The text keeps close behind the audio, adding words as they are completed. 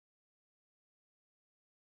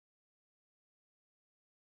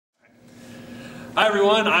Hi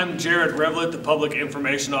everyone, I'm Jared Revlett, the Public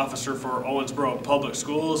Information Officer for Owensboro Public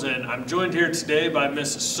Schools, and I'm joined here today by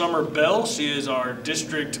Miss Summer Bell. She is our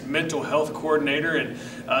District Mental Health Coordinator, and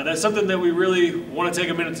that's something that we really want to take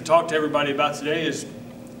a minute to talk to everybody about today is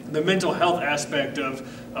the mental health aspect of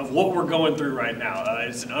what we're going through right now.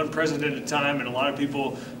 It's an unprecedented time, and a lot of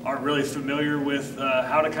people aren't really familiar with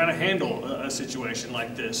how to kind of handle a situation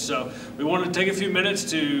like this. So we wanted to take a few minutes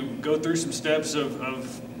to go through some steps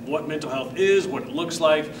of what mental health is, what it looks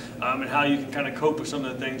like, and how you can kind of cope with some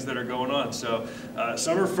of the things that are going on. So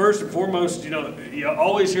Summer, first and foremost, you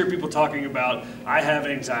always hear people talking about, I have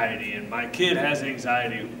anxiety and my kid has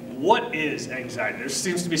anxiety. What is anxiety? There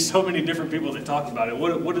seems to be so many different people that talk about it.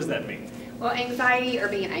 What does that mean? Well, anxiety or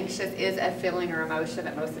being anxious is a feeling or emotion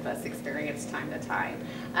that most of us experience time to time.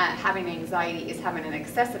 Having anxiety is having an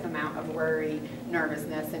excessive amount of worry,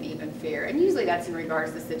 nervousness, and even fear. And usually that's in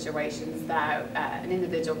regards to situations that an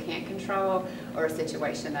individual can't control or a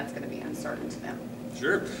situation that's going to be uncertain to them.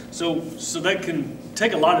 Sure. So that can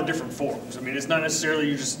take a lot of different forms. I mean, it's not necessarily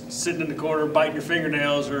you just sitting in the corner biting your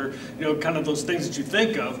fingernails or, kind of those things that you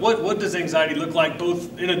think of. What does anxiety look like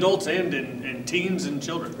both in adults and in teens and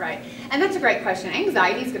children? Right. And that's a great question.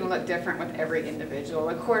 Anxiety is going to look different with every individual.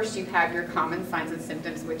 Of course, you have your common signs and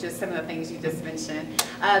symptoms, which is some of the things you just mentioned.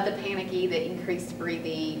 The panicky, the increased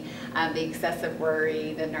breathing, the excessive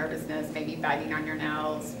worry, the nervousness, maybe biting on your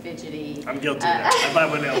nails, fidgety. I'm guilty of that. I bite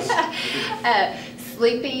my nails.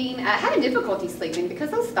 Sleeping, having difficulty sleeping because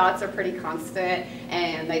those thoughts are pretty constant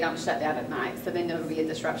and they don't shut down at night, so then there will be a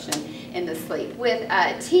disruption in the sleep. With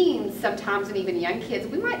teens sometimes and even young kids,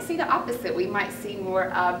 we might see the opposite. We might see more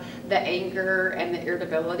of the anger and the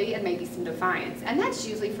irritability and maybe some defiance, and that's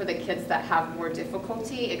usually for the kids that have more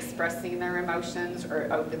difficulty expressing their emotions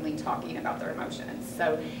or openly talking about their emotions,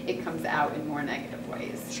 so it comes out in more negative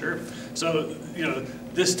ways. Sure. So,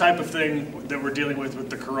 this type of thing that we're dealing with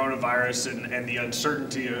the coronavirus and the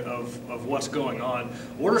uncertainty of what's going on,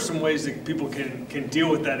 what are some ways that people can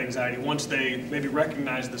deal with that anxiety once they maybe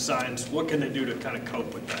recognize the signs? What can they do to kind of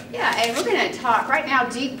cope with that? Yeah, and we're going to talk right now.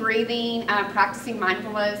 Deep breathing, practicing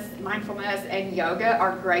mindfulness and yoga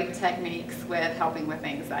are great techniques with helping with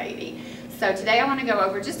anxiety. So today I want to go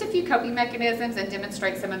over just a few coping mechanisms and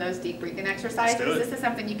demonstrate some of those deep breathing exercises. This is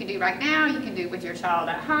something you can do right now. You can do with your child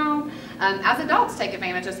at home. As adults, take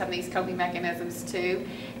advantage of some of these coping mechanisms too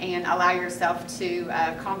and allow yourself to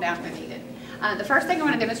calm down when needed. The first thing I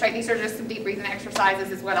want to demonstrate, these are just some deep breathing exercises,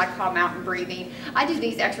 is what I call mountain breathing. I do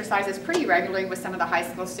these exercises pretty regularly with some of the high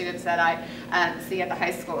school students that I see at the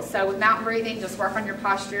high school. So with mountain breathing, just work on your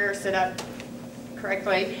posture, sit up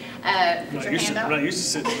correctly, put your hand up. I'm not used to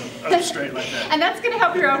sitting up straight like that. And that's going to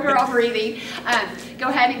help your overall breathing. Go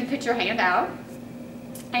ahead and put your hand out.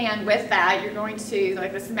 And with that, you're going to,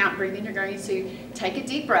 like this is mountain breathing, you're going to take a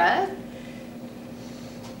deep breath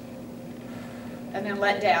and then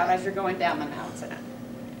let down as you're going down the mountain.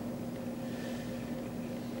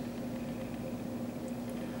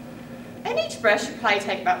 And each breath should probably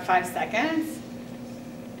take about 5 seconds.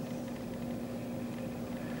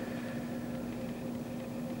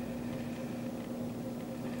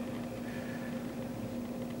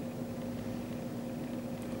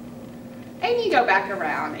 And you go back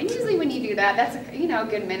around, and usually when you do that, that's a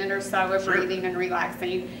good minute or so of breathing and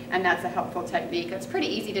relaxing, and that's a helpful technique. It's pretty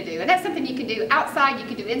easy to do, and that's something you can do outside, you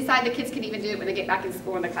can do inside. The kids can even do it when they get back in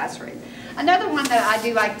school in the classroom. Another one that I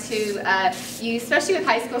do like to use, especially with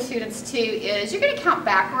high school students too, is you're going to count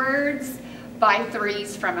backwards by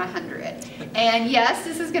 3s from 100. And yes,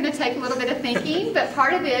 this is going to take a little bit of thinking, but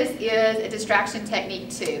part of this is a distraction technique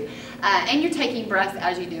too. And you're taking breaths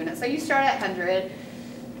as you're doing it. So you start at 100.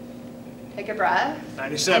 Take a breath.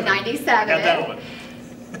 97. 97. Got that one.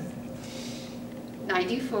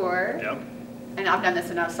 94. Yep. And I've done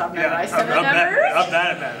this enough, so I've memorized some of the I'm numbers.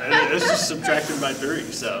 bad at that. This is subtracted by 3,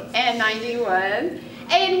 so. And 91.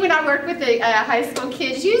 And when I work with the high school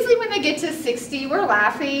kids, usually when they get to 60, we're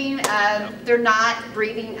laughing. They're not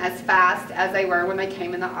breathing as fast as they were when they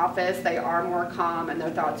came in the office. They are more calm and their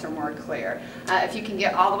thoughts are more clear. If you can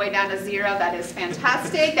get all the way down to 0, that is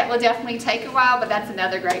fantastic. That will definitely take a while, but that's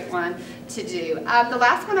another great one to do. The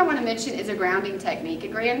last one I want to mention is a grounding technique.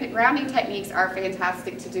 And grounding techniques are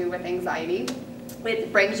fantastic to do with anxiety.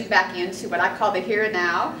 It brings you back into what I call the here and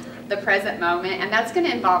now, the present moment, and that's going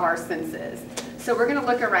to involve our senses. So we're going to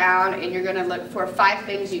look around and you're going to look for 5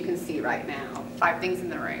 things you can see right now. 5 things in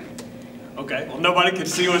the room. Okay, well nobody can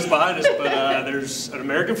see what's behind us, but there's an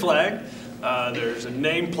American flag, there's a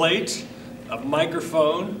nameplate, a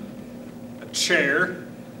microphone, a chair,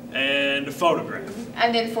 and a photograph.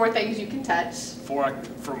 And then 4 things you can touch.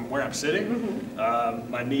 From where I'm sitting,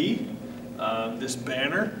 my knee, this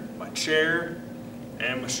banner, my chair,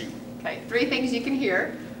 and my shoe. Okay, 3 things you can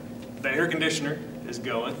hear. The air conditioner is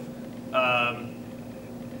going. I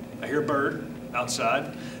hear a bird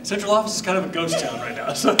outside. Central office is kind of a ghost town right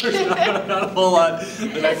now, so there's not a whole lot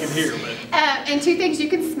that I can hear. But and 2 things you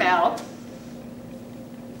can smell.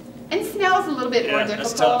 And smell is a little bit more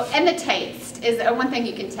difficult. And the taste is one thing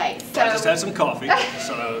you can taste. So I just had some coffee,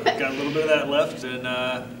 so got a little bit of that left, and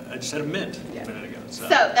I just had a mint a minute ago. So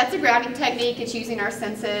that's a grounding technique. It's using our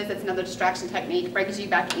senses. It's another distraction technique. Brings you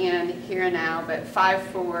back in here and now, but 5,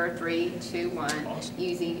 4, 3, 2, 1, awesome.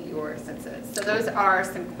 Using your senses. So those are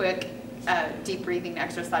some quick deep breathing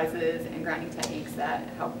exercises and grounding techniques that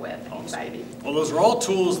help with anxiety. Well, those are all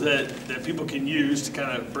tools that people can use to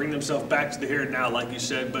kind of bring themselves back to the here and now, like you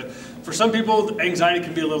said. But for some people, anxiety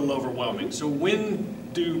can be a little overwhelming. So when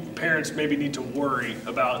do parents maybe need to worry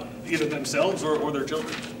about either themselves or their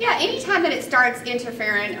children? Yeah, anytime that it starts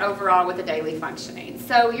interfering overall with the daily functioning.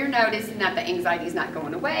 So you're noticing that the anxiety is not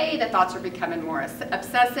going away, the thoughts are becoming more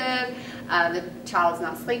obsessive, the child's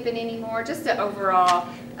not sleeping anymore, just the overall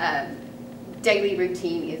daily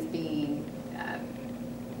routine is being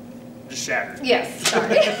just shattered. Yes,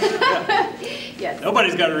 sorry. Yes.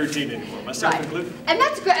 Nobody's got a routine anymore, myself included. And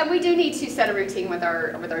that's good. And we do need to set a routine with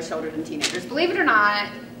our children and teenagers. Believe it or not,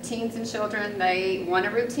 teens and children, they want a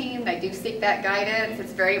routine. They do seek that guidance.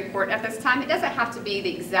 It's very important at this time. It doesn't have to be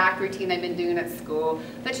the exact routine they've been doing at school,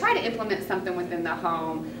 but try to implement something within the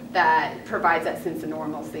home that provides that sense of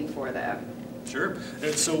normalcy for them. Sure.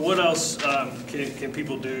 And so what else can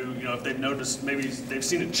people do, you know, if they've noticed, maybe they've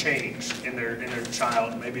seen a change in their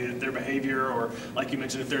child, maybe their behavior, or like you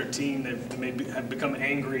mentioned, if they're a teen, they maybe have become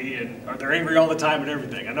angry, or they're angry all the time and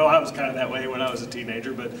everything. I know I was kind of that way when I was a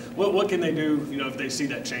teenager, but what can they do, you know, if they see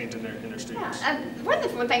that change in their students? Yeah, one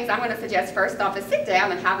of the things I want to suggest first off is sit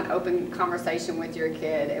down and have an open conversation with your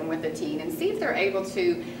kid and with the teen and see if they're able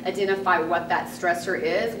to identify what that stressor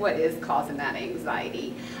is, what is causing that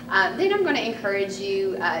anxiety. Then I'm going to encourage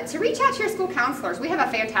you to reach out to your school counselors. We have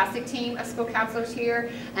a fantastic team of school counselors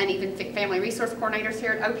here and even family resource coordinators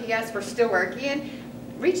here at OPS. We're still working.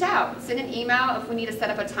 Reach out, send an email. If we need to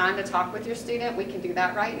set up a time to talk with your student, we can do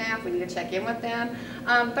that right now if we need to check in with them.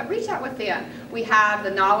 But reach out with them. We have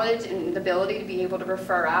the knowledge and the ability to be able to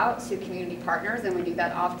refer out to community partners, and we do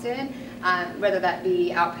that often, whether that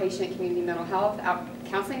be outpatient community mental health,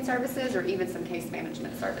 counseling services, or even some case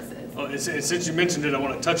management services. Well, since you mentioned it, I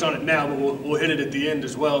want to touch on it now, but we'll hit it at the end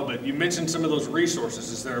as well. But you mentioned some of those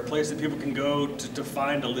resources. Is there a place that people can go to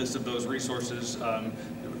find a list of those resources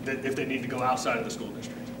if they need to go outside of the school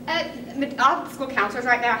district? All school counselors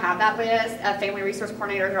right now have that list. Family resource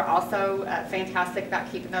coordinators are also fantastic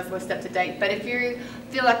about keeping those lists up to date. But if you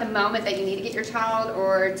feel at the moment that you need to get your child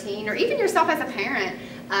or teen, or even yourself as a parent,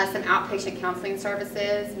 some outpatient counseling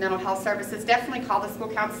services, mental health services, definitely call the school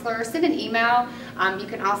counselor. Send an email. You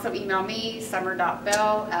can also email me,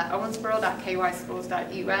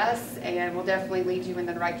 summer.bell@owensboro.kyschools.us, and we'll definitely lead you in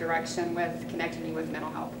the right direction with connecting you with mental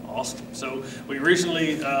health. Awesome. So we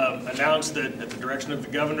recently announced that at the direction of the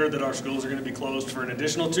governor that our schools are going to be closed for an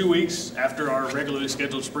additional 2 weeks after our regularly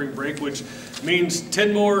scheduled spring break, which means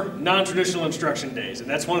 10 more non-traditional instruction days. And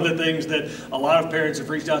that's one of the things that a lot of parents have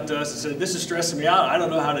reached out to us and said, this is stressing me out. I don't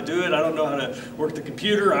know how to do it. I don't know how to work the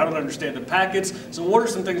computer. I don't understand the packets. So what are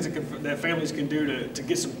some things that families can do to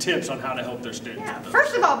get some tips on how to help their students? Yeah.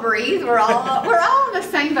 First of all, breathe. We're all in the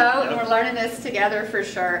same boat, and we're learning this together for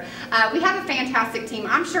sure. We have a fantastic team.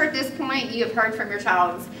 I'm sure at this point you have heard from your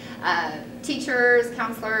child's teachers,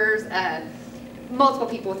 counselors, multiple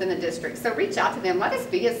people within the district. So reach out to them. Let us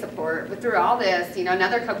be a support. But through all this, you know,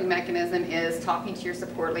 another coping mechanism is talking to your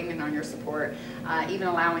support, leaning on your support, even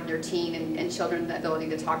allowing your teen and children the ability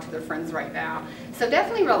to talk to their friends right now. So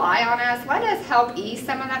definitely rely on us. Let us help ease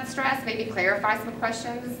some of that stress, maybe clarify some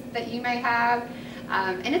questions that you may have.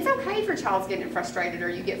 And it's okay if your child's getting frustrated or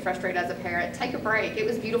you get frustrated as a parent. Take a break. It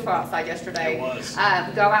was beautiful outside yesterday. It was.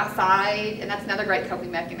 Go outside, and that's another great coping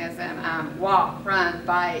mechanism. Walk, run,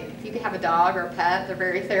 bike. If you could have a dog or a pet, they're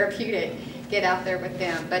very therapeutic. Get out there with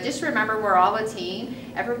them. But just remember, we're all a team.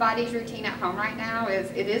 Everybody's routine at home right now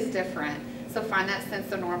is different. So find that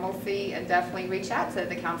sense of normalcy and definitely reach out to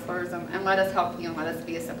the counselors and let us help you and let us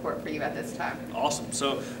be a support for you at this time. Awesome.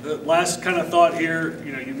 So the last kind of thought here,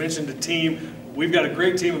 you know, you mentioned a team. We've got a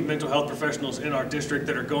great team of mental health professionals in our district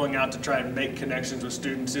that are going out to try and make connections with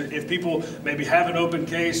students. If people maybe have an open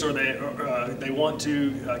case or they want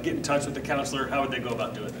to get in touch with the counselor, how would they go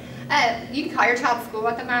about doing that? You can call your child's school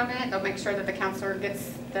at the moment. They'll make sure that the counselor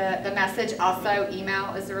gets the message. Also,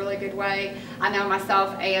 email is a really good way. I know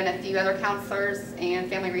myself and a few other counselors and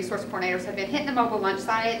family resource coordinators have been hitting the mobile lunch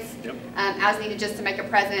sites as needed, just to make a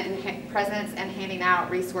presence and handing out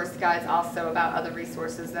resource guides also about other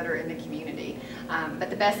resources that are in the community. But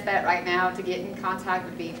the best bet right now to get in contact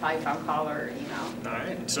would be probably phone call or email. All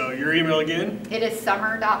right. So your email again? It is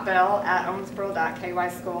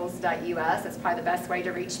summer.bell@owensboro.kyschools.us. That's probably the best way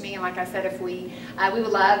to reach me. And like I said, if we would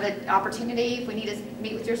love the opportunity, if we need to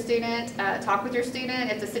meet with your student, talk with your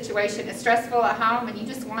student, if the situation is stressful at home and you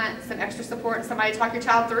just want some extra support and somebody to talk your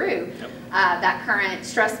child through that current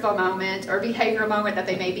stressful moment or behavioral moment that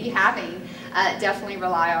they may be having, definitely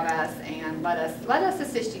rely on us and let us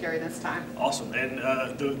assist you during this time. Awesome. And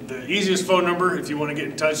the easiest phone number, if you want to get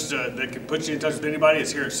in touch, that can put you in touch with anybody,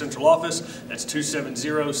 is here at Central Office. That's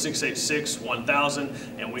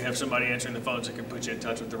 270-686-1000, and we have somebody answering the phones that can put you in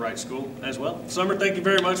touch with the right school as well. Summer, thank you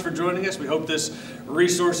very much for joining us. We hope this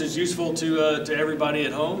resource is useful to everybody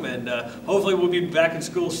at home, and hopefully we'll be back in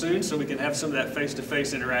school soon so we can have some of that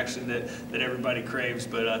face-to-face interaction that everybody craves.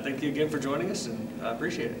 But thank you again for joining us, and I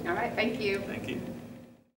appreciate it. All right, thank you. Thank you.